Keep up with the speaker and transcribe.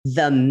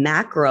The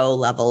macro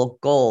level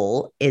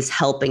goal is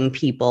helping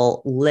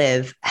people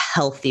live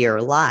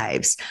healthier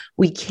lives.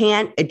 We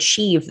can't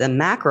achieve the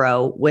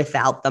macro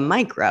without the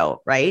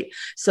micro, right?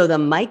 So the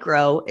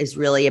micro is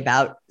really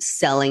about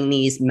selling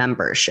these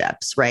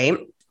memberships, right?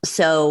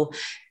 So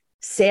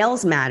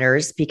sales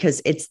matters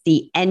because it's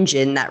the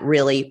engine that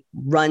really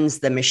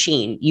runs the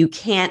machine. You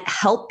can't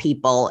help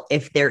people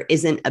if there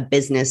isn't a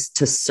business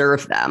to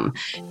serve them.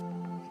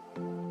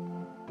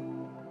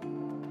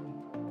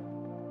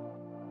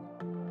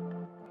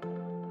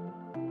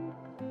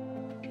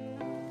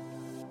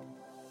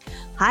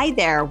 Hi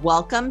there.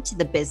 Welcome to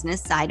the Business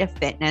Side of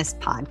Fitness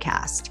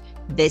podcast.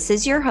 This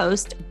is your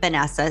host,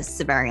 Vanessa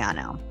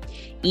Severiano.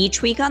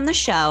 Each week on the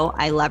show,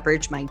 I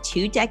leverage my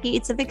 2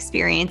 decades of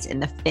experience in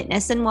the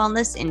fitness and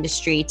wellness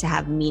industry to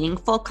have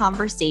meaningful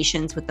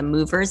conversations with the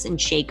movers and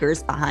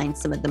shakers behind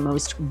some of the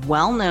most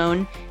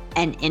well-known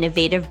and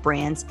innovative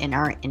brands in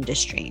our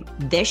industry.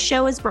 This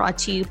show is brought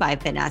to you by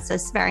Vanessa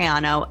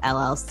Severiano,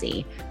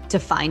 LLC. To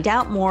find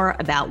out more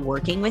about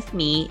working with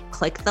me,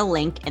 click the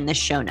link in the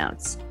show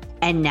notes.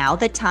 And now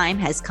the time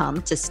has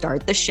come to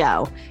start the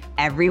show.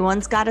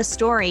 Everyone's got a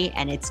story,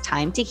 and it's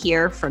time to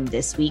hear from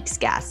this week's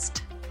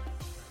guest.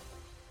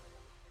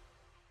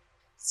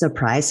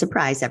 Surprise,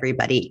 surprise,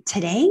 everybody.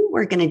 Today,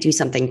 we're going to do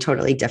something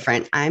totally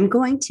different. I'm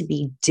going to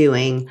be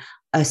doing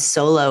a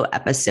solo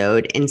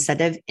episode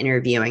instead of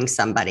interviewing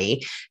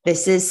somebody.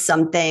 This is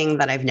something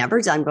that I've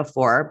never done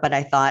before, but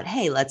I thought,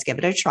 hey, let's give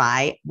it a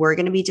try. We're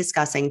going to be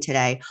discussing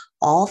today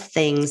all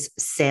things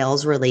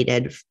sales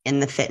related in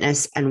the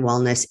fitness and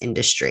wellness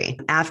industry.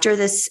 After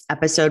this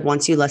episode,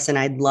 once you listen,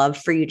 I'd love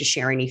for you to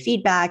share any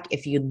feedback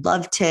if you'd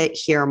love to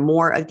hear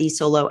more of these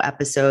solo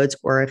episodes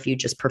or if you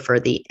just prefer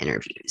the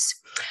interviews.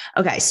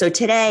 Okay, so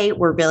today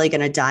we're really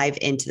going to dive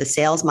into the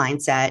sales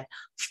mindset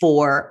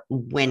for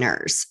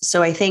winners.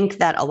 So I think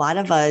that a lot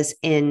of us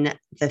in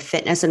the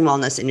fitness and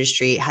wellness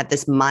industry had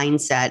this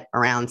mindset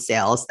around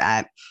sales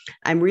that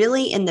I'm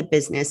really in the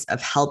business of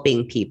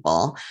helping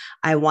people.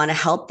 I want to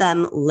help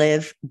them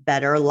live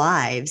better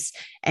lives.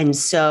 And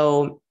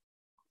so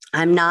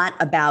I'm not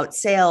about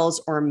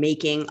sales or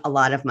making a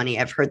lot of money.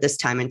 I've heard this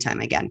time and time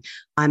again.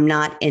 I'm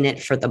not in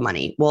it for the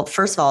money. Well,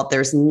 first of all,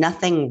 there's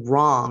nothing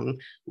wrong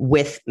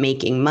with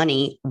making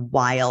money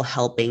while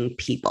helping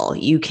people.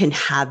 You can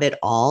have it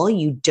all.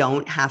 You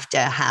don't have to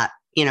have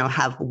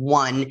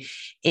one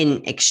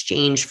in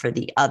exchange for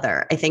the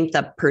other. I think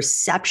the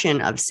perception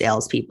of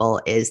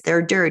salespeople is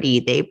they're dirty,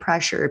 they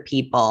pressure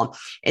people.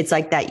 It's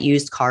like that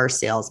used car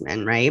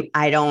salesman, right?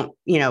 I don't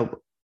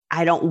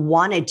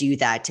want to do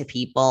that to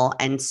people.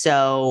 And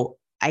so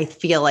I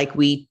feel like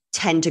we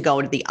tend to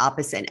go to the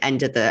opposite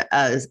end of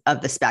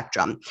the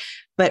spectrum.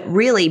 But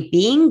really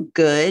being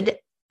good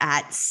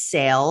at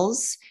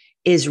sales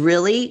is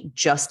really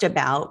just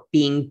about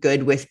being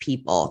good with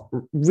people,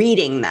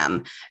 reading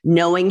them,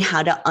 knowing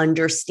how to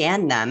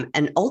understand them,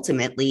 and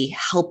ultimately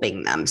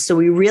helping them. So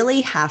we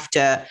really have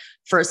to,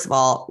 first of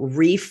all,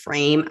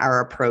 reframe our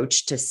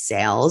approach to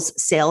sales.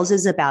 Sales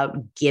is about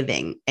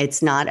giving.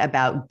 It's not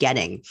about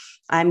getting.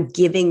 I'm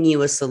giving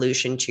you a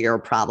solution to your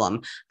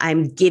problem.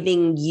 I'm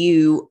giving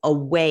you a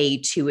way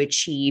to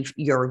achieve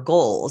your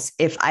goals.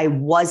 If I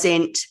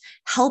wasn't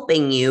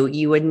helping you,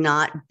 you would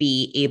not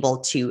be able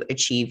to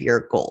achieve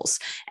your goals.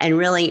 And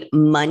really,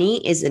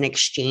 money is an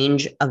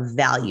exchange of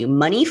value.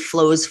 Money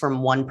flows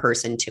from one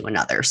person to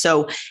another.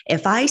 So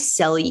if I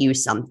sell you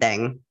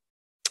something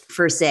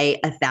for, say,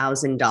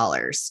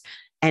 $1,000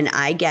 and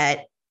I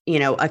get,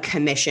 a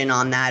commission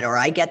on that, or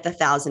I get the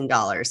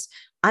 $1,000,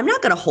 I'm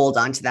not going to hold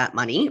on to that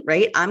money,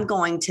 right? I'm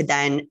going to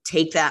then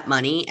take that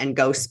money and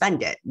go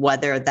spend it,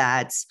 whether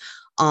that's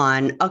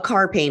on a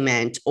car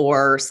payment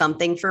or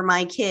something for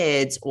my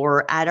kids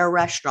or at a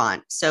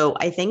restaurant. So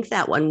I think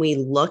that when we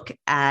look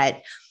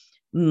at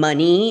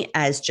money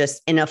as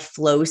just in a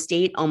flow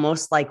state,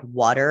 almost like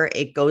water,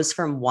 it goes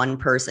from one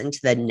person to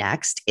the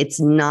next. It's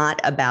not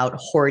about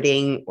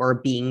hoarding or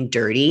being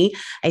dirty.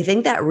 I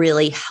think that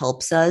really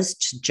helps us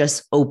to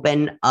just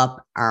open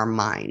up our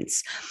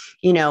minds.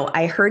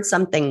 I heard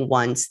something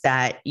once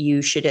that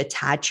you should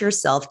attach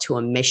yourself to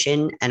a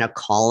mission and a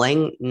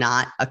calling,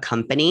 not a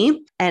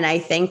company. And I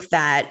think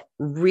that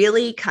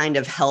really kind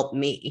of helped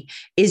me.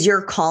 Is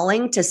your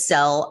calling to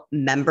sell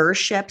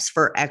memberships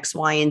for X,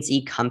 Y, and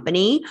Z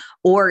company?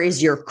 Or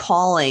is your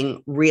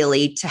calling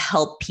really to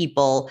help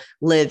people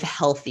live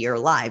healthier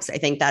lives? I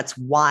think that's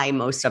why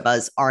most of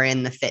us are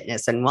in the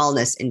fitness and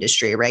wellness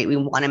industry, right? We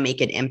want to make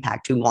an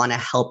impact. We want to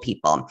help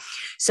people.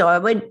 So I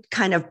would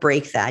kind of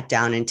break that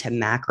down into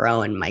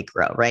macro and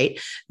micro, right?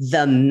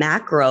 The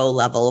macro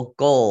level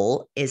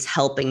goal is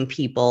helping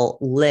people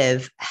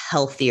live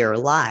healthier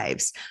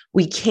lives.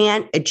 We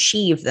can't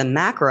achieve the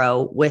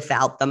macro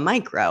without the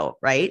micro,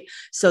 right?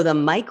 So the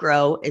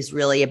micro is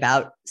really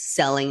about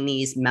selling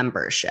these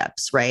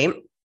memberships, right?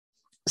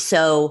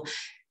 So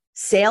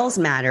Sales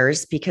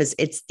matters because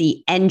it's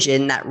the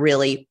engine that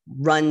really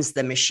runs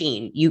the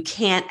machine. You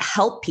can't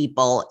help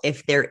people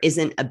if there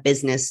isn't a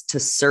business to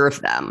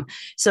serve them.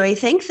 So I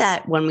think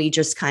that when we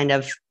just kind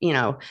of,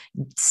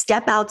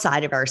 step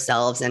outside of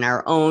ourselves and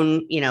our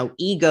own,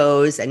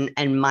 egos and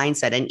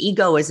mindset, and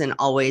ego isn't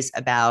always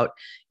about,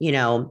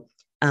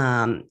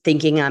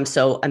 thinking I'm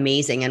so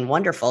amazing and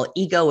wonderful.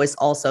 Ego is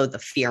also the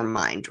fear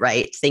mind,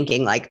 right?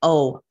 Thinking like,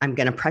 oh, I'm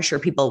going to pressure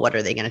people. What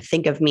are they going to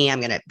think of me?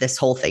 This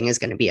whole thing is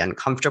going to be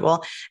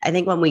uncomfortable. I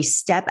think when we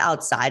step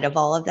outside of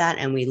all of that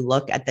and we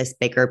look at this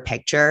bigger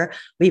picture,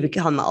 we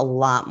become a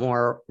lot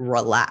more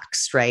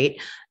relaxed, right?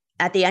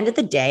 At the end of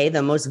the day,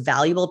 the most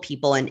valuable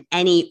people in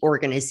any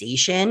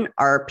organization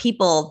are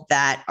people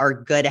that are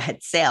good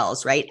at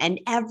sales, right? And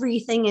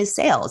everything is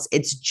sales.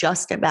 It's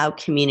just about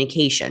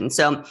communication.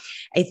 So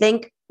I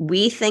think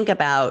we think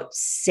about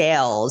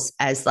sales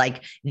as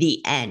like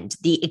the end,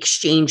 the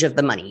exchange of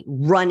the money,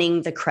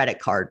 running the credit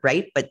card,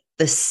 right? But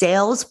the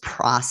sales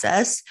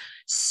process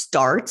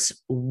starts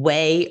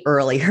way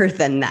earlier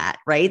than that,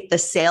 right? The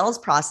sales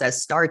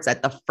process starts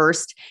at the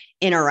first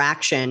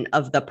interaction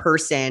of the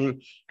person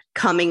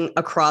coming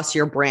across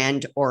your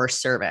brand or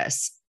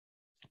service.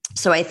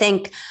 So I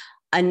think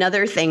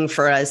another thing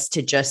for us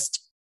to just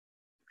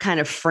kind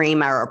of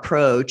frame our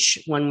approach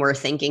when we're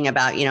thinking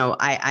about,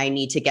 I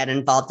need to get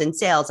involved in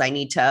sales. I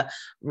need to,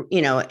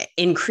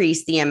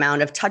 increase the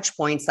amount of touch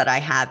points that I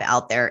have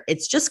out there.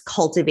 It's just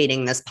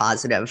cultivating this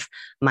positive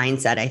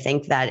mindset. I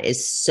think that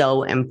is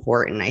so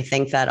important. I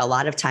think that a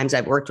lot of times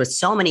I've worked with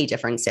so many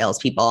different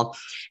salespeople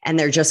and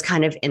they're just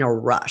kind of in a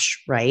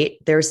rush, right?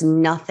 There's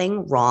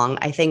nothing wrong.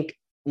 I think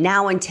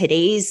now in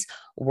today's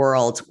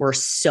world, we're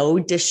so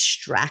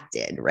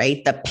distracted,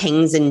 right? The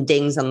pings and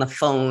dings on the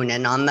phone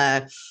and on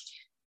the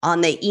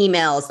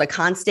emails, the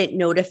constant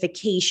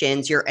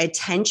notifications, your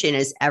attention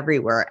is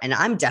everywhere. And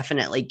I'm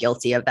definitely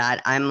guilty of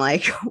that. I'm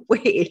like,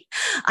 wait,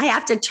 I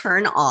have to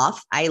turn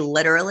off. I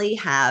literally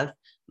have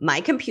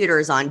my computer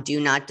is on do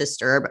not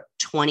disturb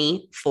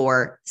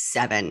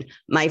 24/7.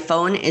 My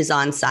phone is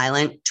on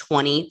silent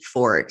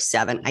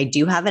 24/7. I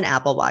do have an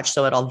Apple Watch,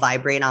 so it'll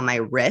vibrate on my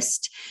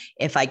wrist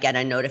if I get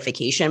a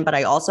notification, but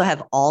I also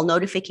have all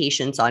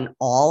notifications on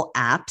all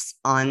apps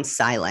on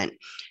silent.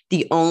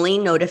 The only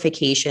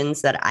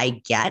notifications that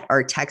I get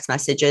are text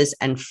messages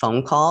and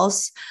phone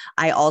calls.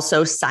 I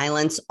also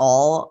silence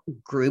all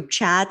group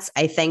chats.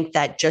 I think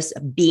that just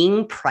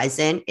being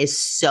present is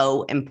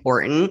so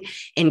important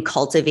in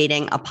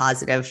cultivating a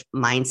positive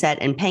mindset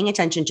and paying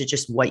attention to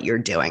just what you're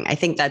doing. I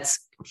think that's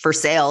for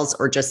sales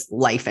or just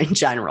life in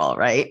general,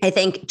 right? I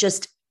think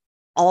just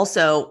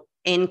also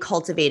in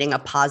cultivating a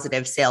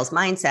positive sales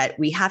mindset,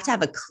 we have to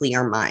have a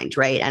clear mind,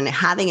 right? And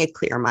having a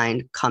clear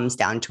mind comes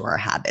down to our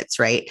habits,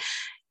 right?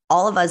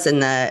 All of us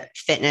in the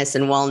fitness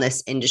and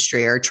wellness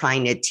industry are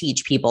trying to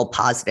teach people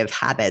positive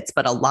habits,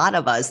 but a lot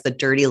of us, the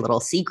dirty little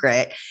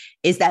secret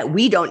is that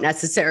we don't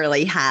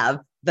necessarily have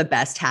the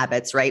best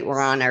habits, right?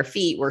 We're on our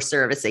feet, we're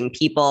servicing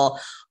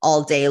people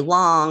all day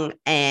long,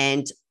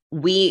 and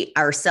we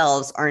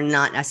ourselves are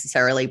not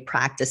necessarily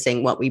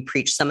practicing what we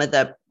preach. Some of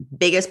the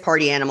biggest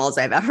party animals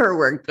I've ever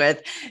worked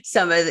with,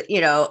 some of,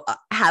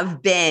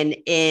 have been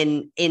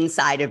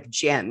inside of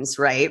gyms,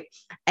 right?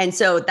 And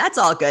so that's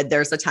all good.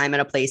 There's a time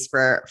and a place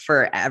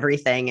for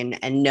everything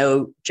and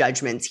no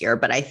judgments here.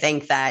 But I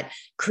think that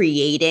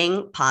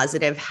creating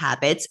positive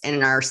habits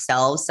in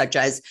ourselves, such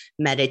as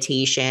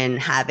meditation,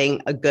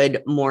 having a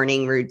good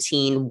morning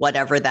routine,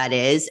 whatever that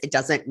is, it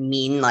doesn't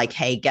mean like,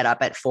 hey, get up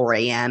at 4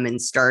 a.m.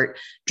 and start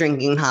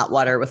drinking hot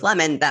water with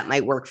lemon. That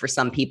might work for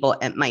some people.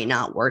 It might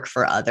not work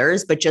for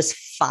others, but just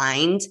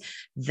find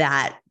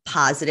that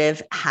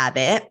positive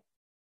habit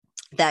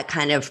that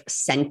kind of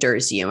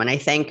centers you. And I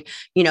think,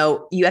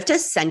 you have to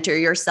center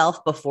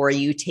yourself before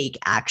you take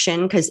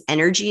action because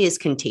energy is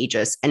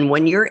contagious. And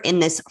when you're in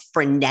this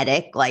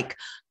frenetic, like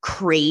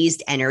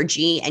crazed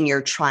energy and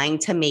you're trying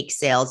to make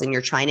sales and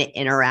you're trying to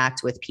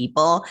interact with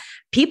people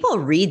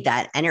read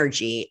that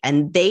energy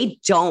and they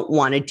don't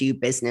want to do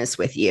business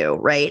with you,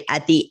 right?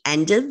 At the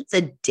end of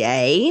the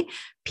day,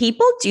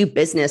 people do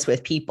business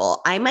with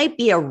people. I might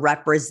be a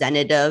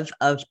representative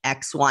of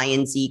X, Y,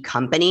 and Z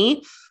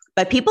company,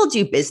 but people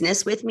do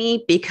business with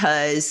me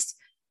because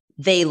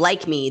they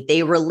like me,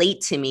 they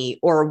relate to me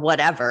or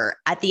whatever.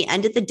 At the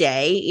end of the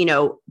day,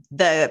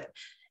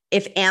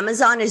 if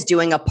Amazon is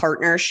doing a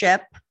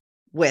partnership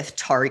with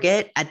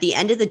Target, at the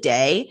end of the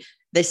day,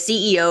 the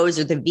CEOs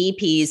or the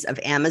VPs of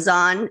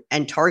Amazon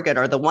and Target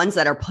are the ones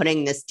that are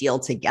putting this deal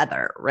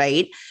together,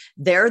 right?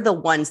 They're the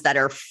ones that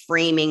are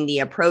framing the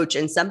approach,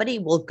 and somebody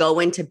will go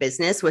into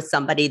business with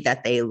somebody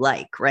that they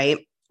like, right?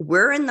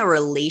 We're in the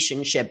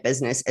relationship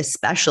business,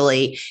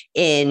 especially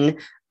in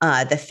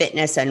the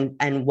fitness and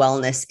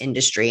wellness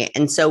industry.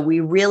 And so we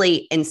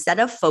really, instead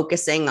of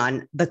focusing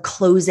on the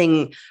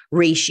closing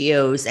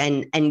ratios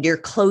and your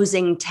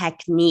closing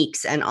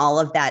techniques and all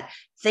of that,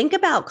 think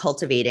about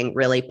cultivating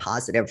really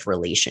positive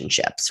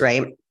relationships,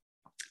 right?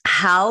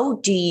 How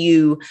do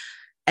you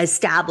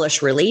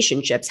establish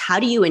relationships?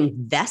 How do you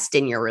invest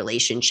in your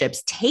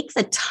relationships? Take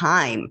the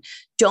time.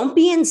 don't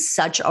be in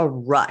such a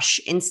rush.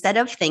 Instead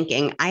of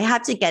thinking, I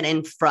have to get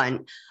in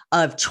front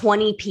of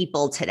 20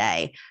 people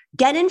today,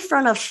 get in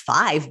front of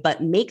 5,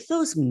 but make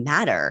those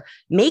matter.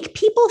 Make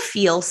people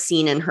feel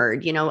seen and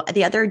heard.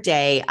 The other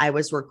day I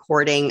was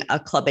recording a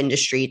club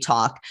industry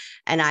talk,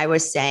 and I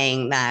was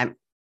saying that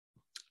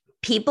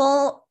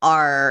people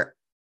are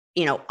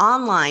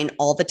online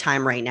all the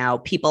time right now.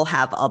 People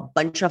have a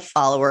bunch of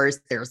followers.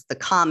 There's the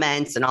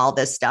comments and all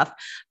this stuff,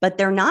 but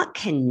they're not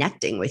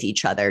connecting with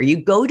each other.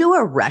 You go to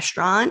a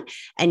restaurant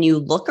and you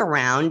look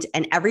around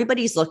and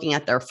everybody's looking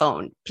at their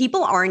phone.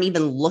 People aren't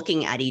even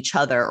looking at each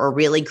other or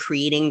really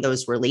creating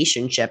those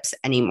relationships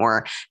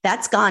anymore.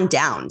 That's gone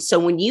down. So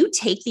when you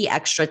take the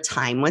extra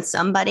time with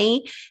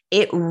somebody,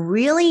 it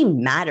really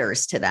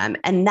matters to them.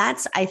 And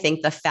that's, I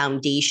think, the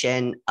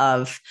foundation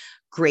of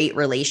great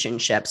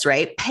relationships,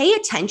 right? Pay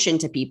attention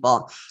to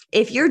people.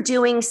 If you're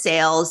doing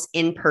sales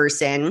in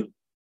person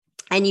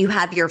and you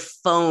have your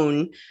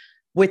phone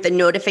with the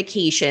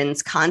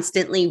notifications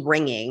constantly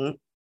ringing,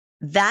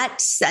 that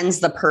sends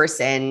the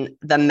person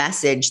the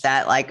message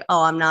that like,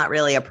 oh, I'm not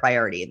really a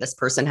priority. This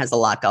person has a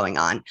lot going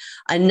on.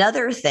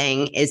 Another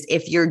thing is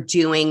if you're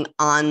doing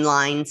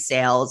online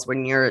sales,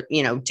 when you're,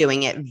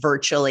 doing it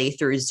virtually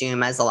through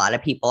Zoom, as a lot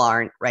of people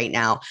aren't right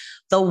now,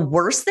 the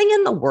worst thing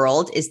in the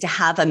world is to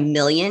have a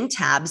million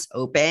tabs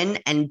open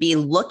and be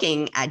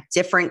looking at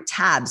different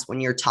tabs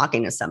when you're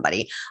talking to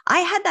somebody.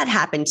 I had that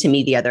happen to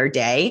me the other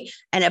day,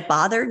 and it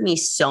bothered me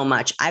so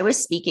much. I was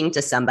speaking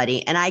to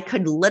somebody and I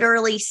could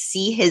literally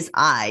see his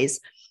eyes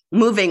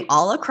moving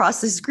all across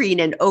the screen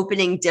and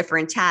opening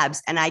different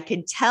tabs. And I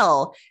could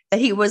tell that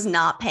he was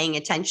not paying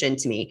attention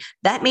to me.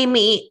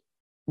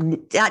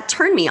 That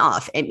turned me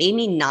off. It made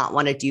me not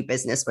want to do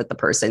business with the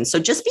person. So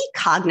just be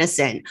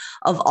cognizant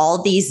of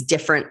all these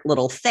different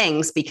little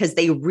things because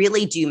they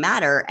really do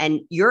matter. And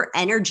your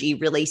energy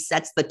really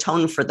sets the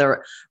tone for the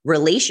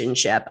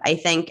relationship. I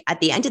think at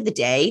the end of the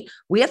day,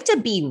 we have to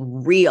be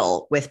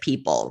real with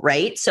people,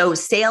 right? So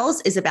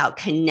sales is about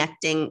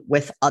connecting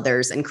with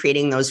others and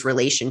creating those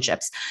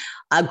relationships.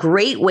 A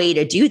great way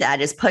to do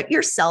that is put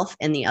yourself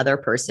in the other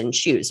person's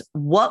shoes.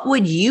 What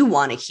would you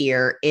want to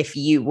hear if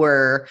you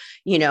were,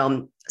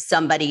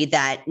 somebody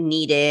that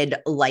needed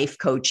life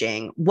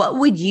coaching? What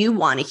would you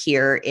want to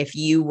hear if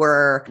you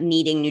were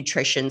needing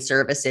nutrition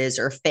services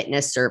or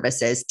fitness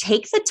services?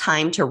 Take the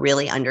time to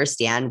really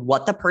understand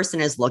what the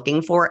person is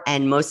looking for,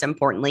 and most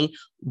importantly,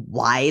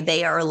 why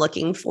they are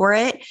looking for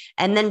it.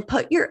 And then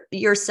put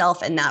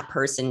yourself in that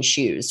person's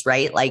shoes,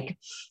 right? Like,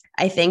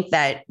 I think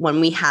that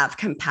when we have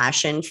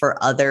compassion for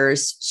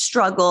others'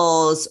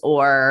 struggles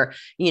or,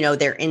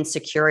 their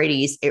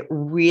insecurities, it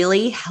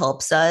really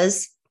helps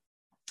us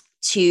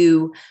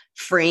to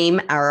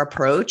frame our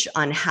approach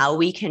on how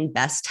we can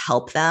best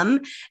help them.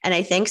 And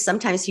I think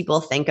sometimes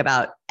people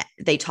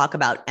they talk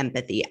about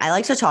empathy. I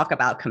like to talk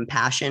about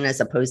compassion as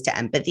opposed to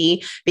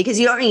empathy,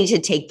 because you don't need to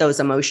take those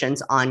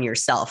emotions on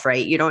yourself,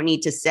 right? You don't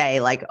need to say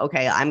like,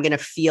 okay, I'm going to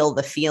feel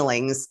the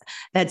feelings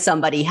that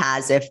somebody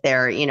has if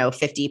they're,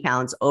 50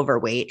 pounds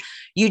overweight.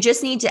 You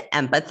just need to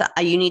empathize.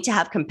 You need to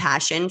have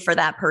compassion for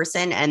that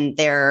person and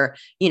their,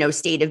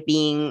 state of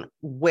being,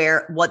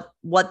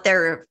 what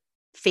they're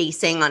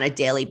facing on a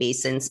daily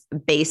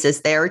basis,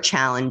 their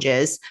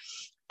challenges,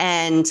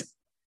 and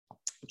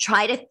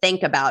try to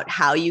think about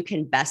how you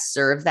can best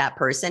serve that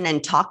person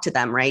and talk to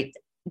them, right?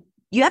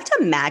 You have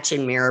to match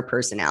and mirror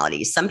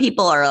personalities. Some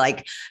people are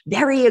like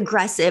very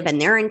aggressive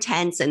and they're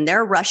intense and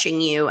they're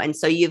rushing you. And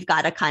so you've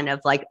got to kind of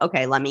like,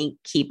 okay, let me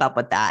keep up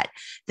with that.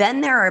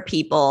 Then there are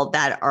people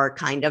that are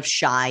kind of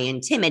shy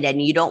and timid,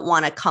 and you don't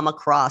want to come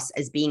across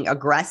as being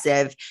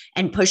aggressive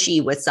and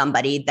pushy with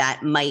somebody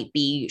that might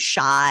be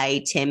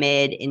shy,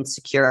 timid,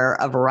 insecure,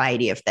 a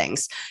variety of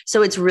things.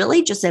 So it's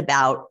really just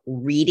about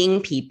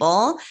reading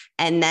people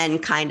and then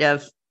kind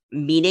of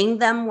meeting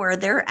them where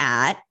they're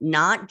at,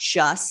 not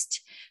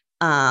just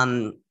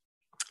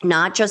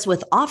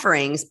with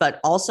offerings, but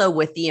also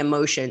with the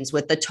emotions,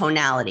 with the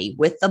tonality,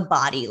 with the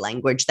body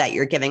language that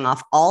you're giving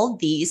off. All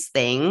these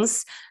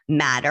things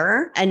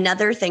matter.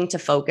 Another thing to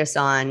focus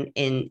on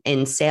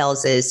in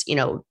sales is,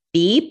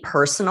 be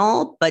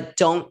personal, but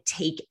don't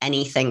take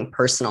anything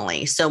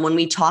personally. So when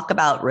we talk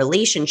about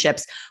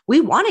relationships, we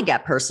want to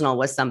get personal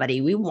with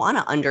somebody. We want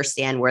to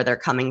understand where they're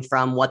coming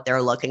from, what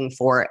they're looking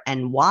for,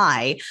 and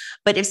why.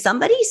 But if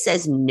somebody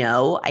says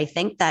no, I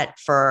think that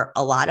for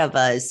a lot of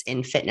us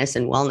in fitness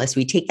and wellness,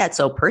 we take that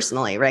so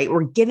personally, right?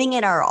 We're giving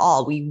it our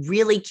all. We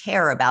really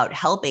care about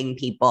helping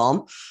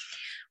people.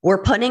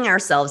 We're putting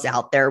ourselves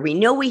out there. We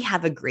know we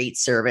have a great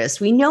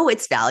service. We know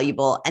it's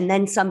valuable. And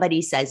then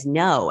somebody says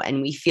no,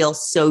 and we feel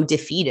so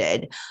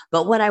defeated.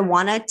 But what I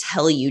want to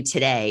tell you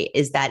today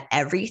is that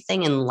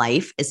everything in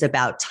life is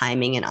about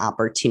timing and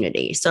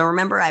opportunity. So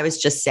remember, I was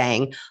just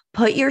saying,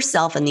 put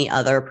yourself in the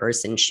other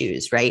person's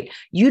shoes, right?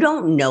 You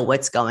don't know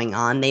what's going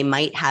on. They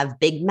might have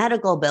big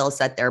medical bills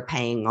that they're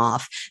paying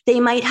off. They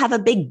might have a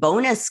big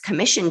bonus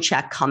commission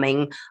check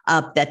coming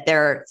up that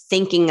they're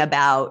thinking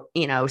about,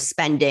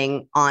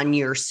 spending on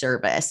your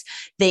service.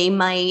 They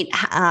might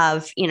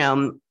have,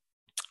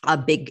 a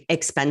big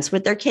expense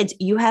with their kids.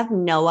 You have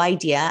no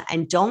idea.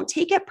 And don't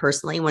take it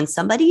personally. When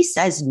somebody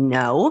says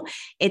no,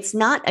 it's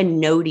not a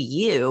no to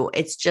you.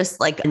 It's just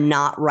like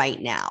not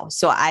right now.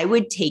 So I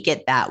would take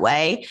it that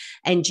way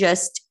and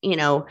just,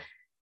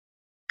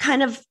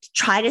 kind of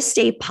try to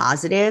stay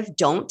positive.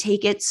 Don't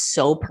take it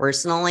so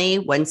personally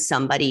when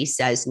somebody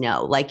says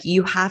no. Like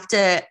you have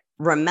to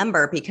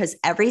remember, because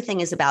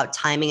everything is about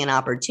timing and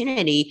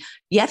opportunity,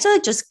 you have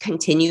to just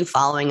continue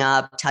following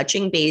up,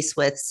 touching base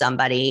with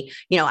somebody.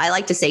 I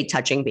like to say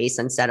touching base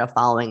instead of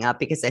following up,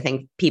 because I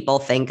think people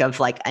think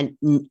of like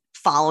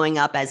following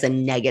up as a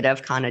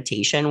negative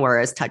connotation,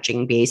 whereas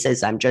touching base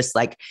is I'm just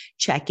like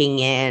checking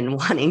in,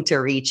 wanting to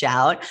reach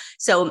out.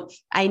 So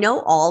I know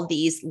all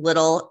these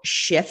little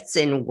shifts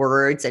in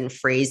words and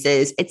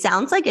phrases, it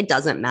sounds like it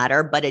doesn't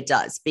matter, but it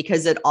does,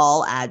 because it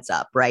all adds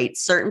up, right?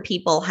 Certain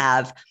people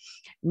have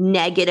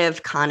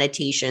negative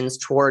connotations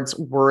towards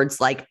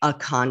words like a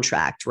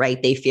contract,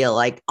 right? They feel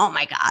like, oh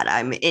my God,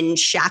 I'm in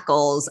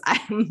shackles.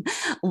 I'm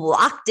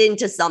locked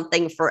into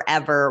something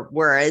forever.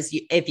 Whereas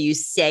if you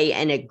say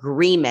an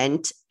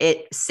agreement,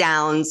 it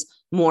sounds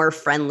more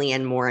friendly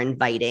and more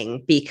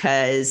inviting,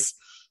 because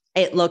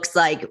it looks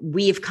like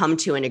we've come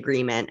to an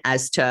agreement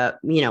as to,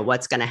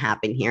 what's going to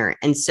happen here.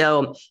 And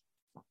so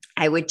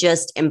I would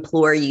just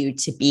implore you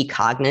to be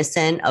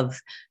cognizant of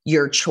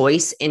your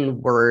choice in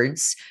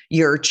words,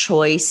 your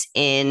choice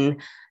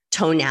in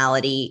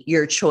tonality,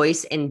 your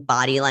choice in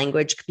body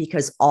language,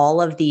 because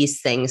all of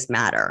these things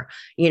matter.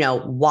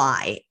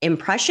 Why?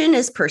 Impression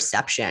is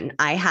perception.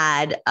 I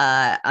had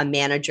a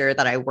manager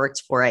that I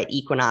worked for at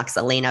Equinox,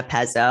 Elena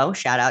Pezzo,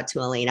 shout out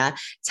to Elena,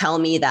 tell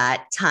me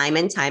that time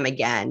and time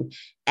again.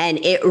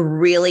 And it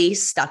really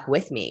stuck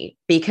with me,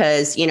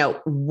 because,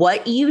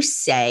 what you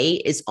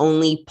say is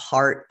only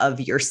part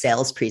of your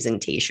sales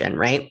presentation,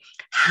 right?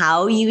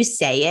 How you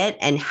say it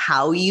and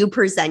how you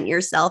present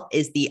yourself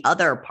is the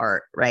other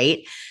part,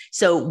 right?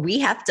 So we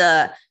have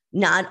to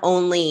not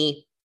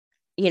only,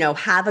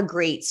 have a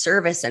great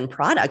service and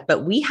product,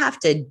 but we have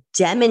to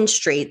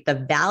demonstrate the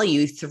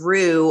value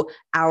through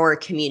our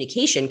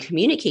communication.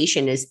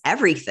 Communication is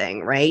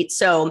everything, right?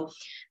 So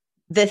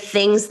the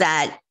things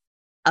that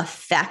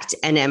affect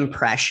an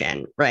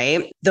impression,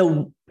 right?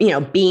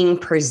 Being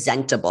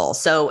presentable.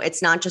 So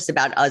it's not just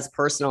about us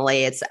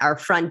personally, it's our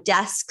front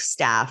desk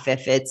staff.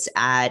 If it's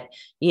at,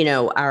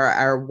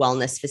 our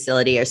wellness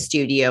facility or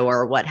studio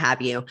or what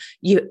have you,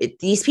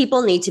 these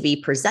people need to be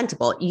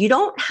presentable. You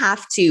don't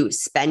have to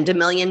spend $1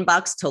 million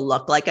to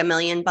look like $1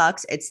 million.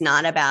 It's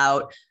not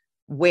about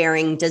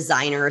wearing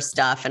designer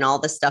stuff and all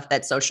the stuff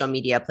that social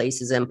media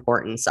places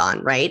importance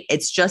on, right?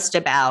 It's just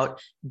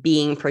about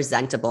being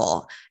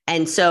presentable.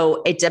 And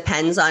so it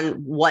depends on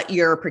what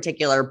your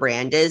particular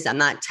brand is. I'm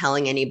not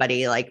telling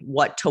anybody like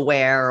what to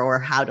wear or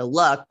how to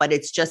look, but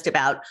it's just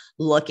about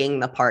looking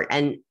the part.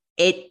 And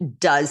it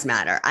does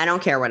matter. I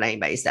don't care what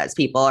anybody says.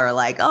 People are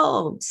like,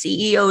 oh,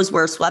 CEOs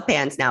wear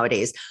sweatpants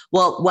nowadays.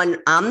 Well, when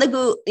I'm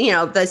the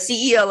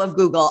CEO of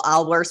Google,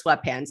 I'll wear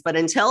sweatpants. But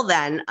until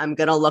then, I'm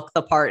going to look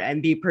the part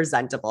and be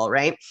presentable,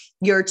 right?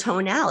 Your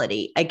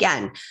tonality,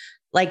 again,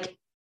 like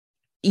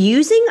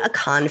using a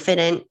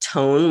confident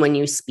tone when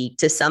you speak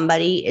to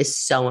somebody is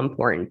so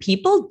important.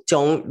 People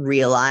don't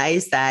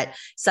realize that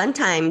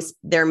sometimes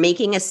they're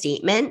making a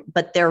statement,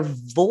 but their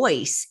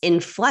voice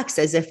inflects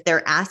as if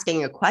they're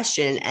asking a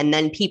question. And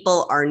then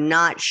people are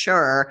not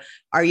sure,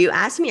 are you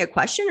asking me a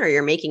question or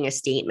you're making a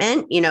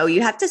statement?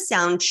 You have to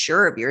sound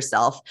sure of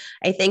yourself.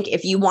 I think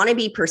if you want to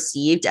be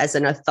perceived as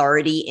an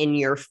authority in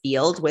your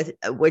field, with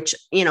which,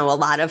 a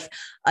lot of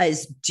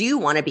us do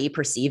want to be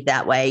perceived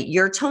that way,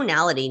 your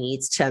tonality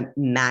needs to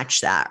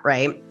match that,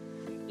 right?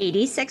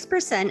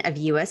 86% of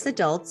US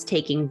adults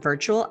taking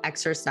virtual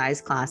exercise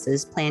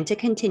classes plan to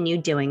continue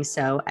doing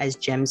so as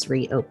gyms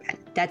reopen.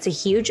 That's a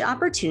huge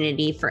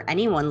opportunity for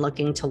anyone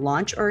looking to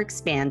launch or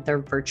expand their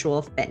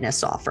virtual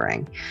fitness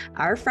offering.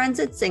 Our friends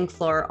at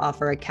SyncFloor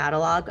offer a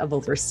catalog of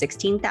over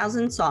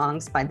 16,000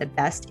 songs by the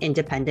best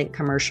independent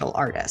commercial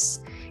artists.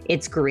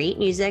 It's great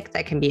music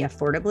that can be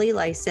affordably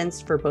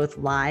licensed for both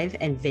live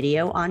and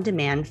video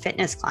on-demand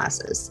fitness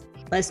classes.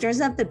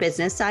 Listeners of the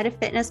Business Side of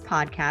Fitness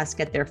podcast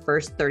get their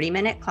first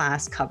 30-minute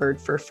class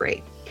covered for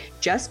free.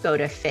 Just go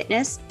to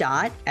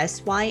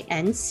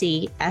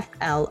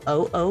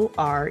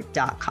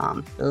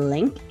fitness.syncfloor.com.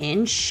 Link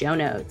in show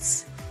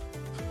notes.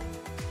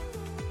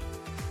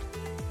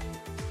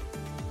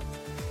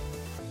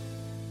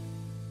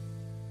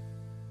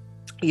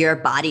 Your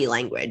body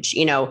language,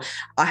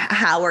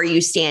 how are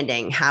you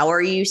standing? How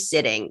are you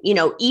sitting?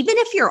 Even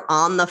if you're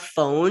on the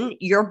phone,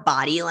 your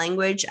body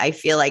language, I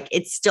feel like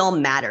it still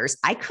matters.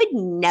 I could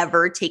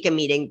never take a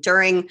meeting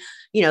during,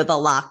 the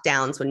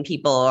lockdowns when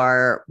people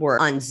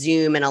were on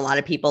Zoom and a lot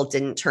of people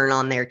didn't turn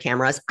on their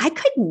cameras. I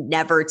could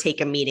never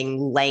take a meeting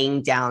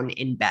laying down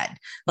in bed.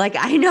 Like,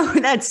 I know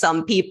that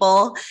some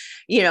people,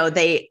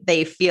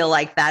 they feel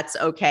like that's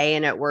okay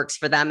and it works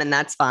for them and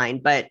that's fine.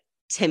 But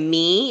to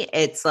me,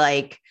 it's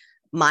like,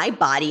 my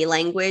body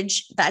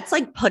language, that's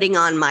like putting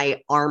on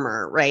my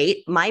armor, right?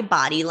 My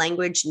body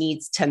language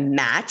needs to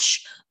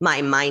match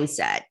my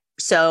mindset.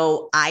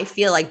 So I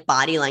feel like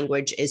body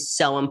language is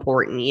so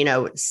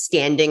important,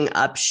 standing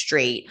up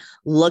straight,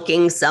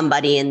 looking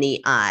somebody in the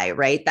eye,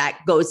 right? That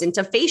goes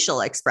into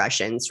facial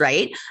expressions,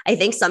 right? I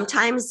think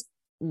sometimes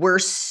we're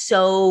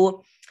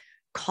so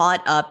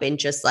caught up in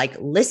just like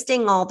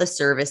listing all the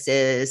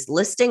services,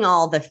 listing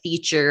all the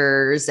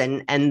features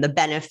and the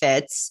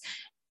benefits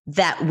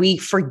that we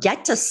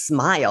forget to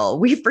smile.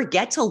 We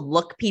forget to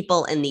look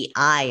people in the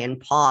eye and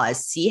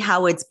pause, see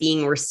how it's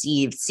being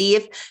received, see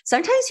if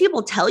sometimes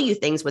people tell you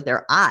things with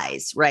their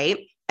eyes, right?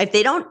 If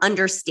they don't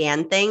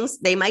understand things,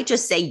 they might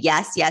just say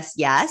yes, yes,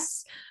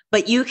 yes.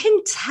 But you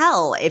can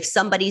tell if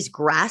somebody's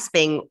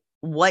grasping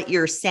what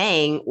you're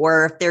saying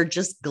or if they're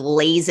just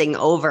glazing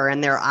over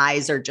and their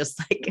eyes are just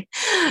like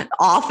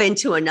off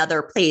into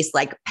another place.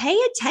 Like, pay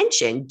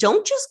attention.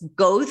 Don't just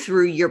go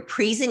through your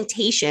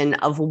presentation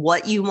of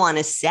what you want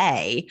to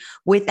say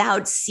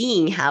without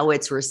seeing how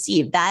it's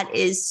received. That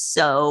is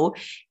so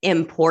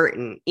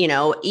important.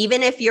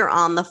 Even if you're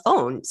on the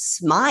phone,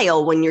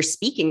 smile when you're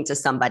speaking to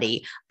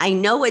somebody. I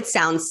know it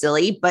sounds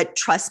silly, but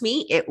trust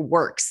me, it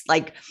works.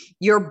 Like,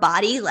 your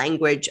body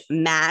language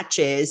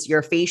matches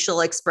your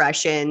facial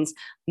expressions,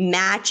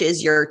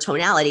 matches your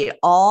tonality. It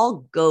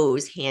all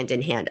goes hand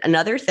in hand.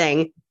 Another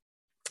thing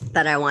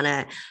that I want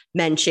to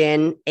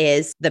mention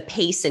is the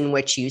pace in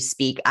which you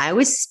speak. I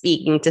was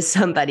speaking to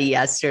somebody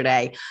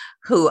yesterday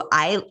who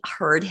I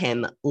heard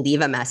him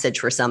leave a message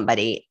for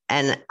somebody.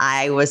 And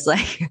I was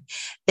like,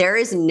 there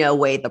is no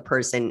way the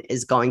person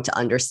is going to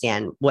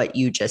understand what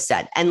you just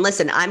said. And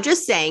listen, I'm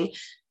just saying,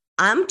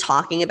 I'm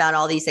talking about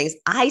all these things.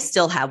 I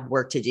still have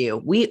work to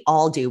do. We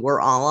all do.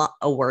 We're all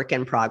a work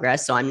in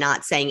progress. So I'm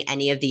not saying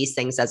any of these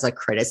things as a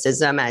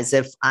criticism, as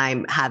if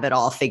I have it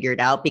all figured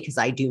out, because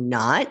I do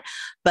not.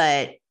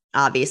 But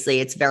obviously,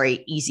 it's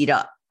very easy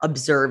to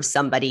observe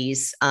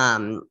somebody's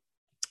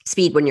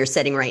speed when you're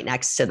sitting right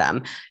next to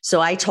them.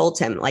 So I told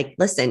him, like,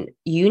 listen,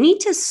 you need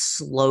to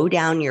slow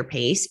down your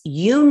pace.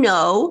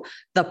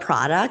 The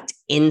product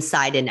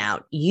inside and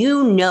out.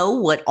 You know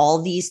what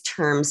all these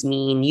terms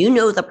mean. You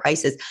know the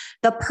prices.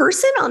 The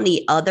person on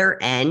the other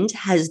end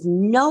has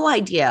no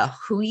idea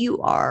who you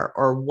are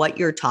or what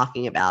you're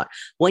talking about.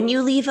 When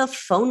you leave a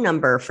phone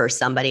number for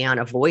somebody on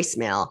a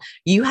voicemail,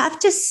 you have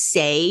to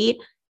say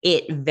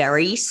it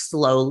very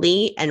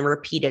slowly and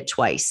repeat it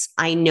twice.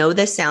 I know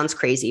this sounds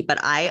crazy, but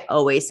I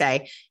always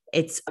say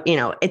it's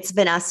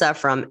Vanessa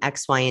from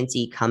X, Y, and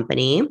Z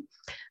company.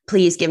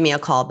 Please give me a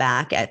call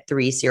back at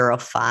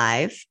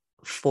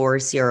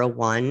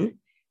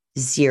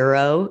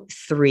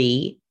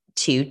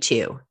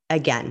 305-401-0322.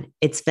 Again,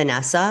 it's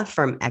Vanessa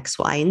from X,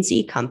 Y, and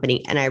Z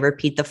company. And I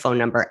repeat the phone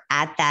number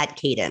at that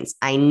cadence.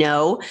 I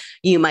know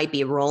you might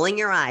be rolling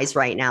your eyes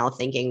right now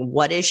thinking,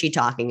 what is she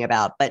talking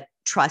about? But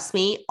trust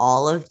me,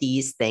 all of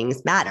these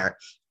things matter.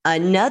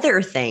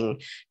 Another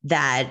thing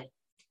that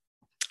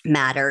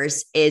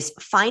matters is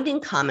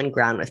finding common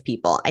ground with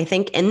people. I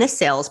think in the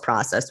sales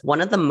process,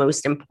 one of the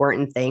most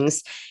important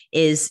things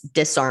is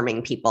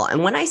disarming people.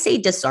 And when I say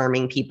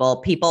disarming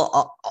people,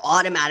 people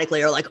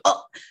automatically are like,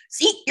 oh,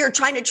 see, you're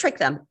trying to trick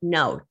them.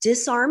 No,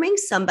 disarming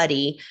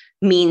somebody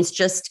means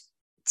just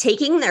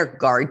taking their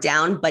guard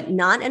down, but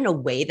not in a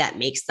way that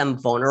makes them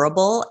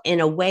vulnerable, in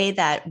a way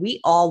that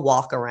we all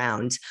walk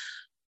around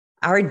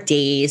our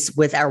days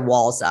with our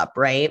walls up,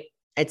 right?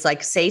 It's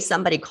like, say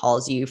somebody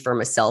calls you from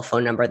a cell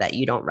phone number that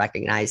you don't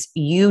recognize.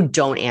 You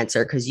don't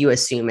answer because you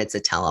assume it's a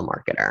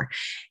telemarketer.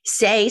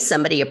 Say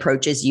somebody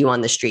approaches you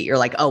on the street. You're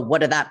like, oh, what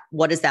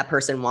does that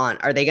person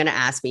want? Are they going to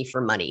ask me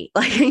for money?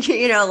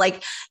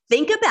 Like,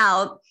 think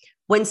about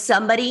when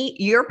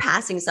you're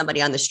passing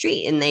somebody on the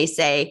street and they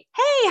say,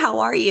 hey, how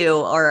are you?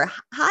 Or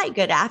hi,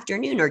 good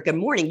afternoon, or good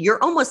morning.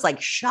 You're almost like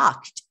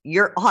shocked.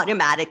 You're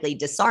automatically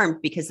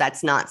disarmed because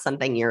that's not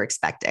something you're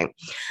expecting.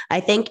 I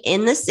think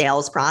in the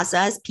sales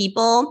process,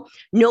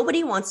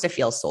 nobody wants to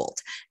feel sold.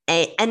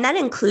 And that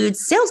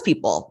includes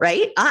salespeople,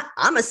 right?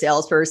 I'm a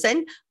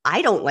salesperson.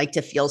 I don't like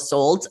to feel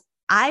sold.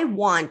 I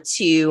want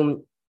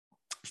to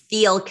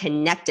feel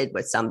connected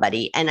with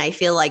somebody. And I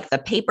feel like the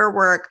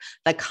paperwork,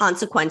 the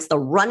consequence, the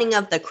running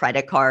of the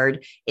credit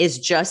card is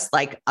just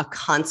like a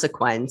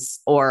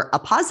consequence, or a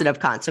positive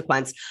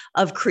consequence,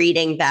 of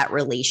creating that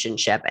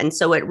relationship. And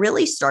so it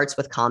really starts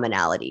with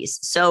commonalities.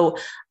 So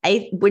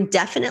I would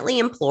definitely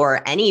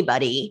implore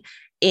anybody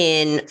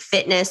in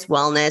fitness,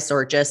 wellness,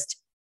 or just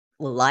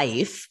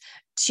life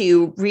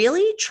to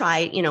really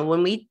try,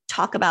 when we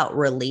talk about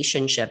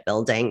relationship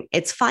building,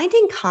 it's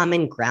finding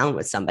common ground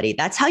with somebody.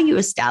 That's how you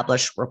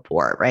establish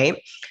rapport, right?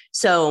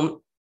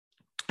 So,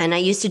 and I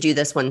used to do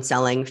this when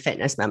selling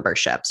fitness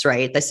memberships,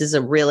 right? This is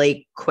a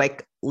really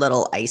quick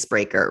little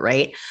icebreaker,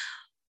 right?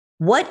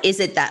 What is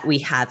it that we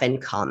have in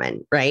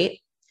common, right?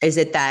 Is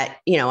it that,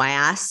 I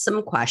asked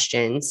some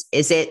questions.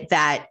 Is it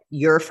that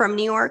you're from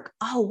New York?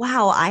 Oh,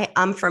 wow.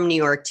 I'm from New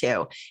York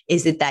too.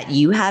 Is it that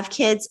you have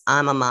kids?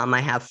 I'm a mom.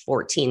 I have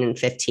 14 and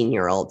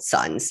 15-year-old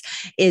sons.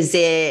 Is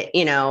it,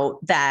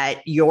 that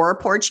you're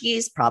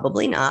Portuguese?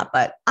 Probably not,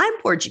 but I'm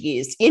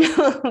Portuguese,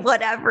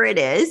 whatever it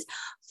is.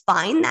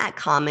 find that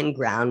common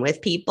ground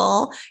with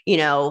people,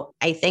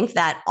 I think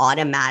that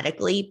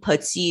automatically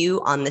puts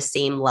you on the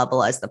same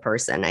level as the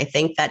person. I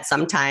think that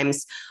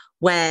sometimes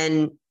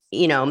when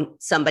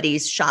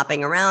somebody's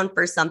shopping around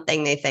for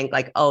something, they think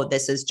like, oh,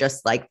 this is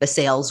just like the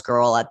sales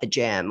girl at the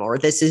gym, or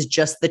this is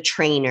just the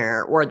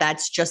trainer, or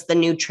that's just the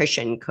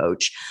nutrition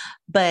coach.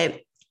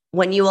 But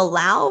when you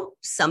allow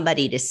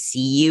somebody to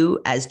see you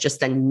as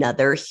just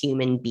another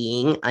human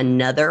being,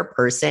 another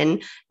person,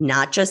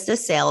 not just a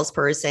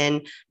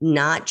salesperson,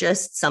 not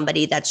just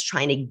somebody that's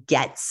trying to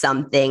get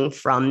something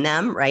from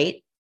them,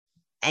 right?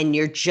 And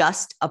you're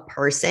just a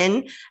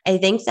person, I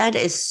think that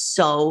is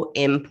so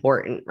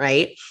important,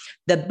 right?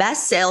 The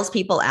best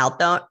salespeople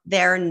out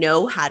there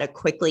know how to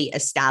quickly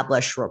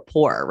establish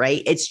rapport,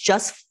 right? It's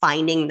just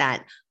finding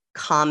that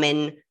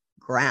common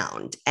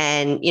ground.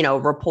 And,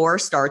 rapport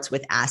starts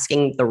with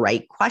asking the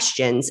right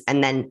questions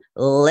and then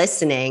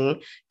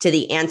listening to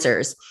the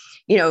answers.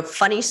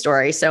 Funny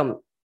story.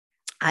 So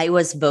I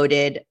was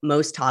voted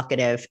most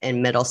talkative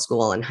in middle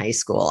school and high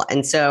school.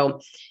 And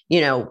so,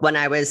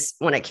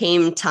 when it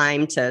came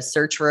time to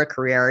search for a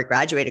career, I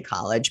graduated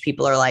college,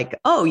 people are like,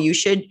 oh, you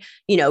should,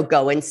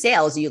 go in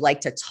sales. You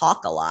like to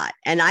talk a lot.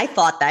 And I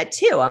thought that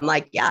too. I'm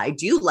like, yeah, I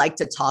do like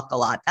to talk a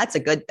lot. That's a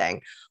good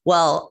thing.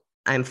 Well,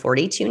 I'm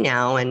 42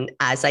 now. And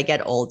as I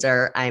get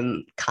older,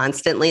 I'm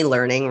constantly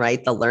learning,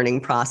 right? The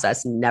learning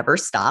process never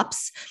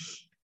stops.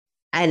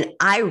 And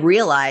I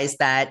realized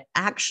that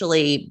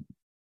actually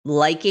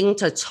liking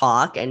to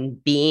talk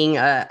and being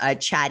a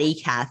chatty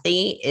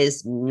Cathy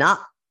is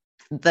not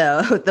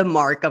the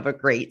mark of a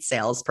great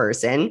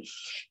salesperson,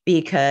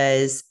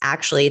 because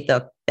actually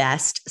the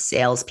best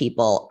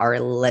salespeople are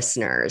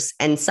listeners.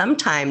 And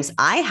sometimes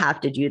I have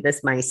to do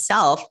this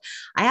myself.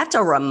 I have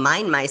to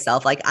remind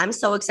myself, like, I'm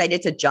so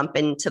excited to jump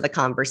into the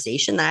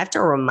conversation that I have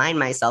to remind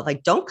myself,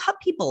 like, don't cut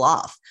people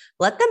off.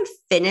 Let them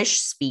finish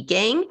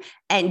speaking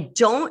and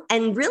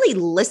really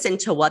listen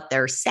to what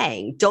they're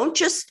saying. Don't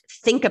just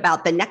think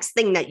about the next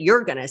thing that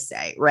you're going to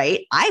say,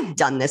 right? I've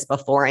done this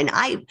before and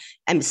I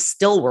am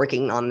still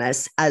working on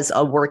this as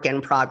a work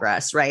in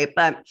progress, right?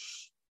 But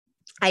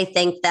I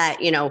think that,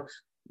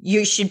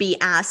 you should be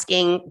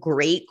asking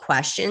great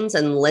questions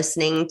and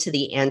listening to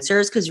the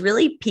answers, because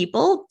really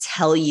people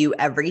tell you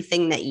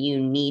everything that you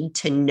need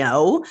to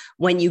know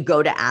when you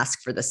go to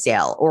ask for the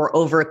sale or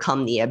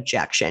overcome the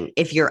objection.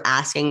 If you're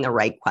asking the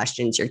right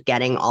questions, you're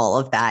getting all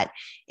of that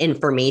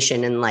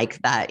information and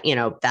like that,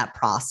 that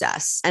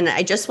process. And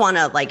I just want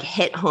to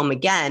hit home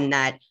again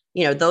that,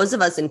 those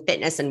of us in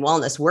fitness and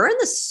wellness, we're in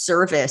the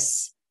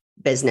service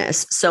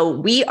business. So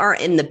we are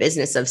in the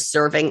business of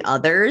serving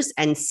others,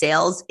 and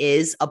sales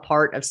is a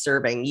part of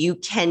serving. You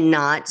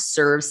cannot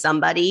serve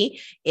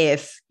somebody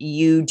if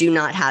you do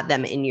not have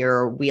them in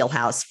your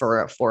wheelhouse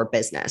for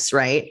business,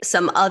 right?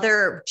 Some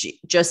other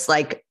just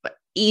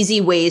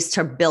easy ways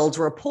to build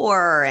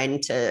rapport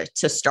and to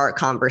start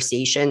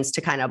conversations,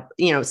 to kind of,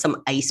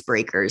 some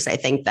icebreakers, I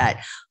think,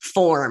 that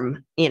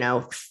form,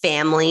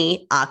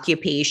 family,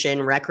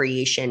 occupation,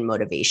 recreation,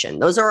 motivation.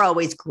 Those are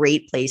always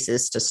great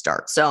places to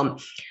start. So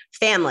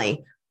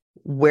family,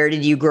 where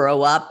did you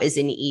grow up is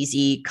an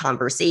easy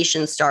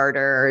conversation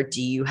starter. Do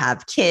you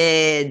have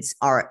kids?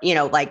 Or,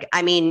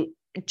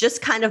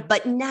 just kind of,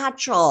 but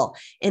natural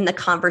in the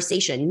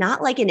conversation,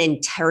 not like an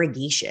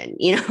interrogation,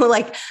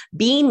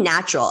 be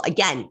natural.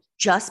 Again,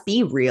 just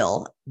be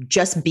real,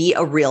 just be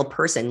a real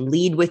person,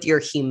 lead with your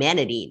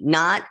humanity,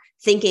 not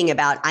thinking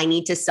about, I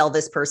need to sell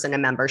this person a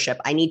membership.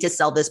 I need to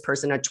sell this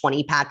person a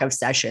 20-pack of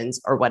sessions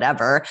or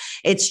whatever.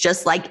 It's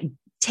just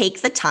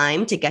take the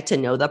time to get to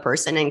know the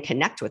person and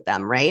connect with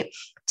them, right?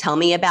 Tell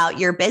me about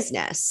your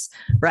business,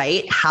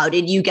 right? How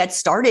did you get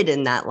started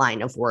in that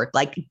line of work?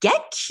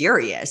 Get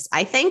curious.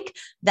 I think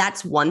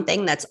that's one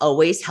thing that's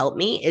always helped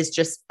me, is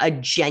just a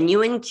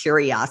genuine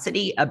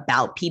curiosity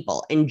about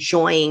people,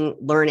 enjoying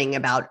learning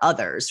about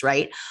others,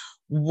 right?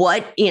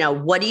 What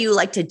do you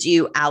like to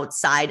do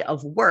outside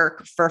of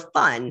work for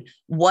fun?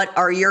 What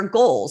are your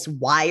goals?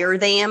 Why are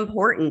they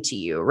important to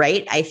you,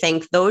 right? I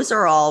think those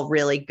are all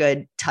really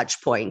good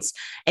touch points.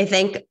 I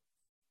think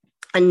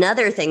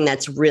another thing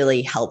that's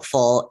really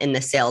helpful in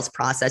the sales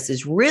process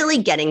is really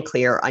getting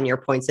clear on your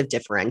points of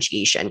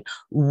differentiation.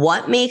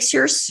 What makes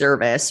your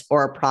service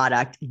or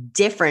product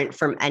different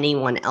from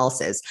anyone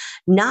else's?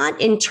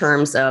 Not in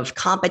terms of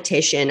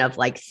competition, of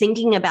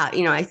thinking about,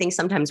 I think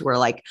sometimes we're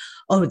like,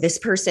 oh, this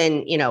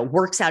person,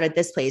 works out at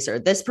this place, or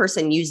this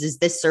person uses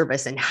this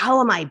service, and how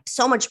am I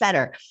so much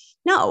better?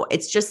 No,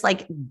 it's just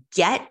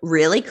get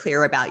really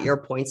clear about your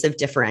points of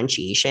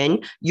differentiation,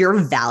 your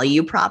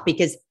value prop,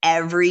 because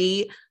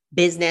every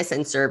business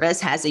and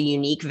service has a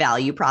unique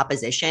value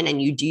proposition,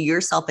 and you do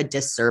yourself a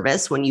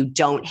disservice when you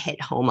don't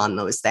hit home on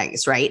those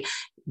things, right?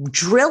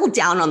 Drill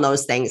down on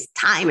those things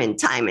time and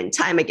time and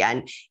time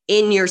again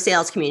in your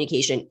sales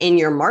communication, in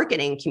your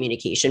marketing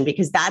communication,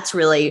 because that's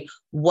really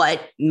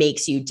what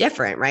makes you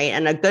different, right?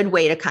 And a good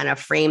way to kind of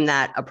frame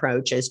that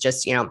approach is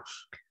just,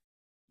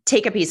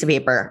 take a piece of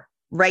paper,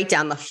 write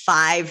down the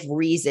 5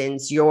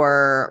 reasons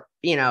your,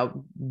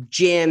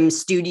 gym,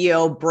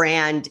 studio,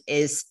 brand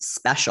is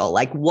special.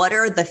 Like, what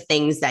are the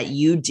things that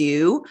you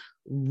do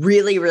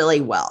really,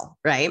 really well,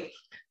 right?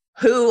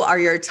 Who are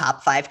your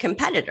top 5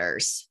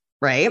 competitors,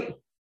 right?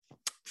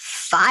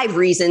 5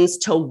 reasons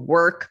to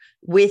work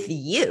with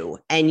you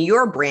and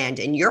your brand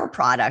and your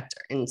product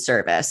and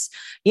service.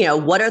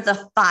 What are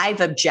the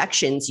 5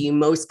 objections you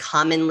most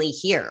commonly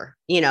hear?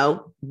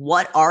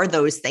 What are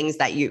those things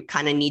that you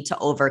kind of need to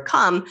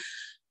overcome?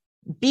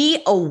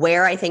 Be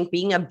aware, I think,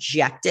 being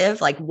objective,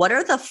 like, what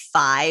are the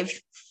 5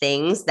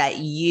 things that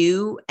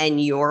you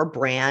and your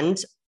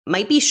brand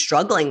might be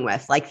struggling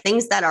with, like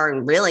things that are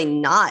really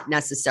not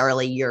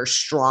necessarily your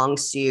strong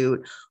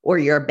suit or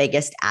your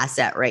biggest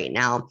asset right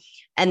now.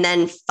 And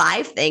then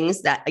 5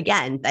 things that,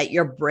 again, that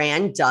your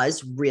brand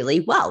does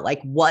really well.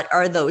 Like, what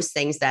are those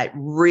things that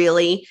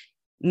really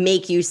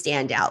make you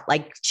stand out?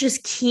 Like,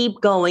 just keep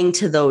going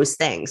to those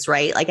things,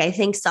 right? Like, I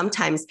think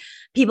sometimes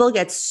people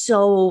get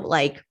so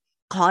like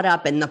caught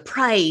up in the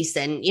price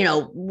and,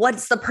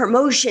 what's the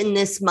promotion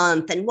this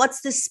month and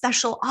what's this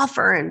special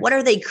offer and what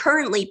are they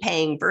currently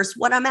paying versus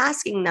what I'm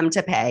asking them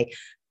to pay.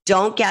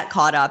 Don't get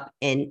caught up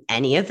in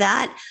any of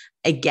that.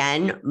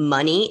 Again,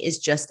 money is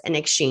just an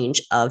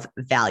exchange of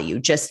value.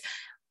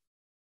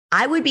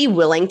 I would be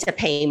willing to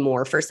pay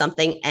more for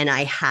something, and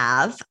I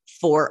have,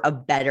 for a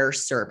better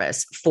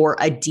service, for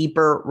a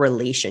deeper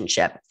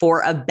relationship,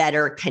 for a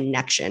better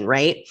connection,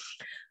 right?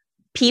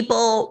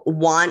 People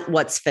want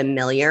what's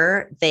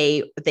familiar.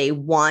 They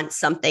want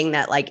something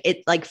that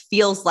it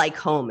feels like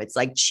home. It's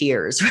like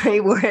Cheers,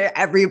 right? Where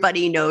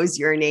everybody knows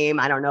your name.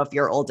 I don't know if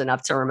you're old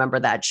enough to remember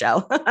that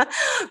show,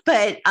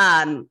 but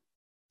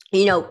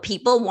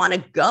people want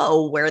to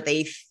go where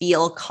they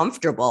feel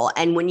comfortable.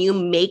 And when you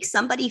make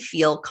somebody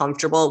feel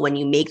comfortable, when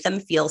you make them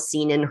feel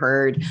seen and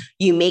heard,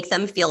 you make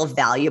them feel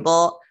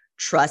valuable.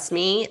 Trust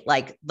me,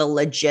 like, the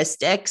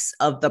logistics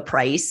of the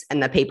price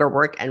and the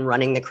paperwork and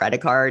running the credit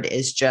card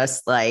is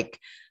just like,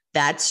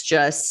 that's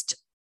just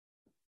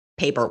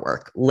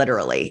paperwork.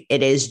 Literally,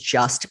 it is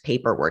just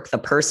paperwork. The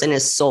person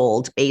is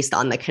sold based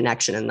on the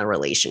connection and the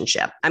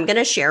relationship. I'm going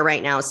to share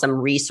right now some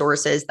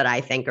resources that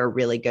I think are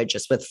really good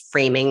just with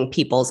framing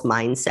people's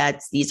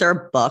mindsets. These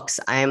are books.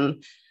 I'm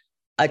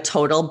a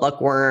total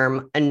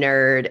bookworm, a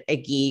nerd, a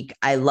geek.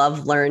 I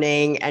love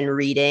learning and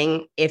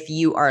reading. If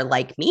you are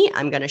like me,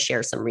 I'm going to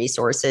share some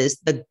resources.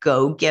 The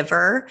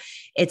Go-Giver.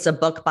 It's a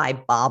book by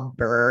Bob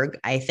Burg.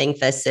 I think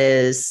this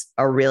is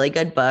a really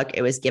good book.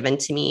 It was given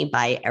to me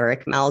by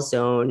Eric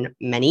Malzone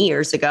many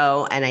years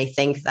ago. And I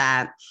think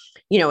that,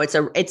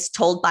 it's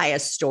told by a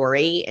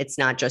story. It's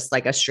not just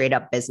like a straight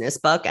up business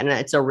book. And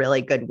it's a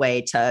really good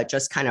way to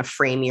just kind of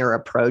frame your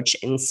approach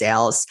in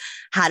sales.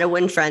 How to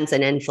Win Friends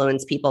and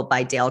Influence People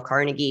by Dale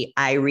Carnegie.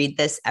 I read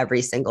this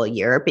every single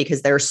year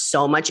because there's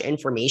so much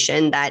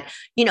information that,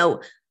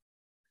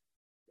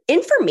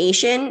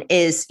 information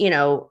is,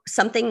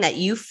 something that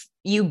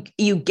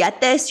you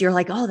get this, you're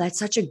like, oh, that's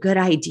such a good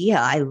idea.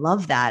 I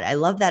love that. I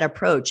love that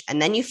approach. And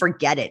then you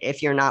forget it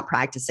if you're not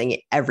practicing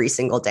it every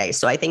single day.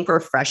 So I think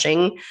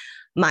refreshing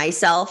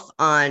myself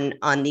on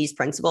these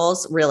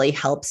principles really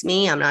helps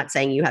me. I'm not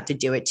saying you have to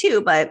do it too,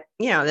 but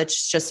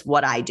that's just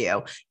what I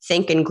do.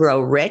 Think and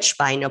Grow Rich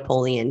by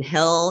Napoleon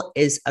Hill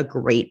is a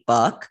great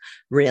book.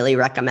 Really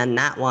recommend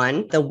that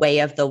one. The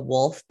Way of the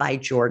Wolf by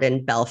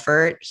Jordan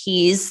Belfort.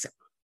 He's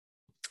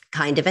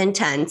kind of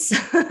intense,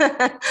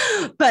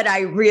 but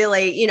I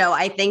really,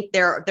 I think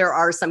there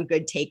are some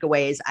good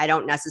takeaways. I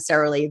don't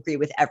necessarily agree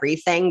with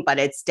everything, but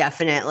it's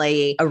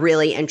definitely a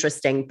really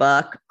interesting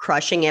book.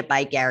 Crushing It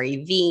by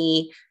Gary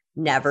Vee.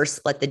 Never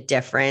Split the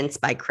Difference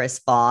by Chris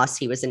Voss.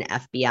 He was an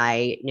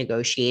FBI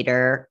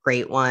negotiator.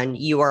 Great one.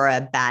 You Are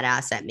a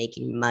Badass at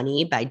Making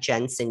Money by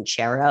Jen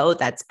Sincero.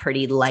 That's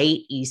pretty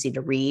light, easy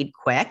to read,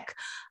 quick.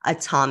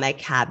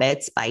 Atomic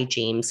Habits by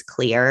James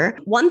Clear.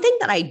 One thing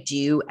that I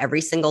do every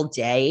single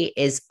day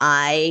is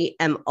I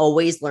am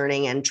always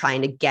learning and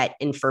trying to get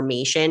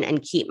information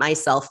and keep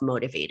myself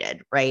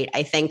motivated, right?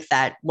 I think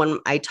that when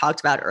I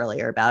talked about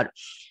earlier about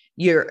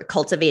you're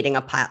cultivating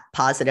a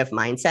positive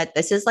mindset,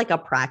 this is like a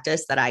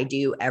practice that I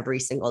do every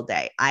single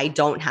day. I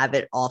don't have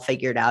it all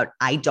figured out.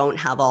 I don't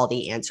have all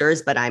the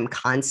answers, but I'm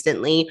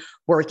constantly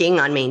working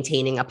on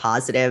maintaining a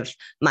positive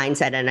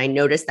mindset. And I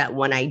notice that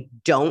when I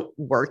don't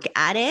work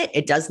at it,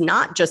 it does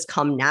not just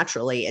come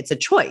naturally. It's a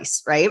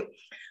choice, right?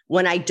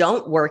 When I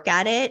don't work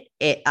at it,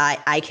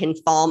 I can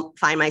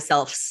find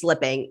myself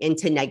slipping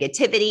into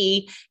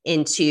negativity,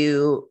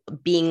 into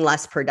being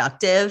less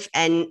productive.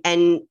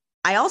 And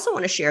I also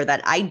want to share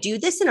that I do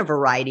this in a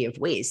variety of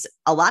ways.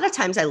 A lot of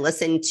times I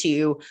listen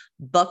to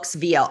books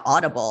via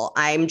Audible.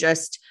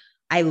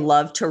 I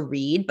love to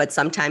read, but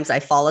sometimes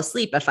I fall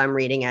asleep if I'm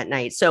reading at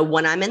night. So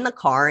when I'm in the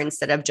car,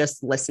 instead of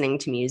just listening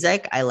to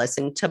music, I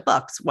listen to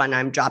books. When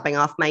I'm dropping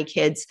off my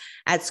kids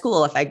at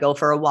school, if I go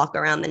for a walk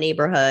around the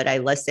neighborhood, I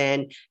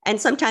listen. And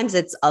sometimes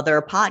it's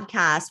other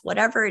podcasts,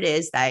 whatever it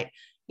is that,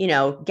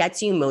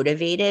 gets you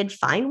motivated.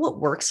 Find what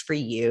works for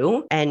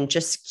you and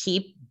just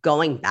keep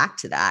going back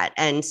to that.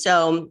 And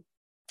so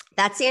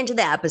That's the end of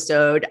the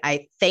episode.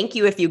 I thank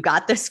you if you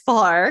got this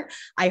far.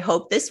 I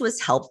hope this was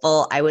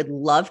helpful. I would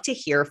love to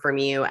hear from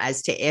you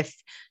as to if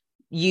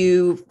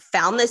you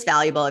found this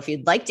valuable, if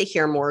you'd like to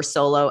hear more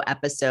solo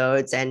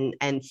episodes. And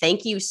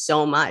thank you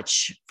so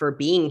much for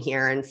being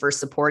here and for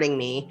supporting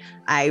me.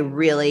 I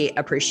really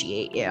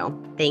appreciate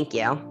you. Thank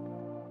you.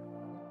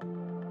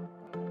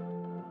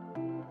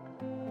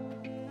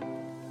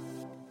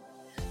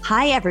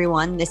 Hi,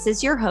 everyone. This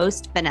is your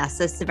host,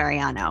 Vanessa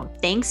Severiano.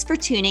 Thanks for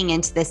tuning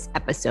into this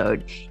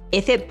episode.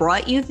 If it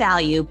brought you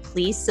value,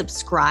 please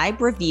subscribe,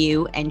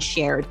 review, and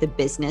share the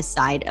Business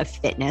Side of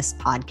Fitness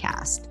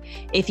podcast.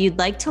 If you'd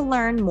like to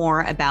learn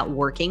more about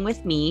working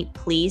with me,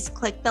 please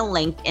click the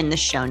link in the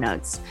show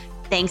notes.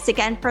 Thanks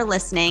again for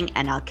listening,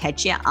 and I'll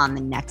catch you on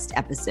the next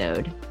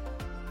episode.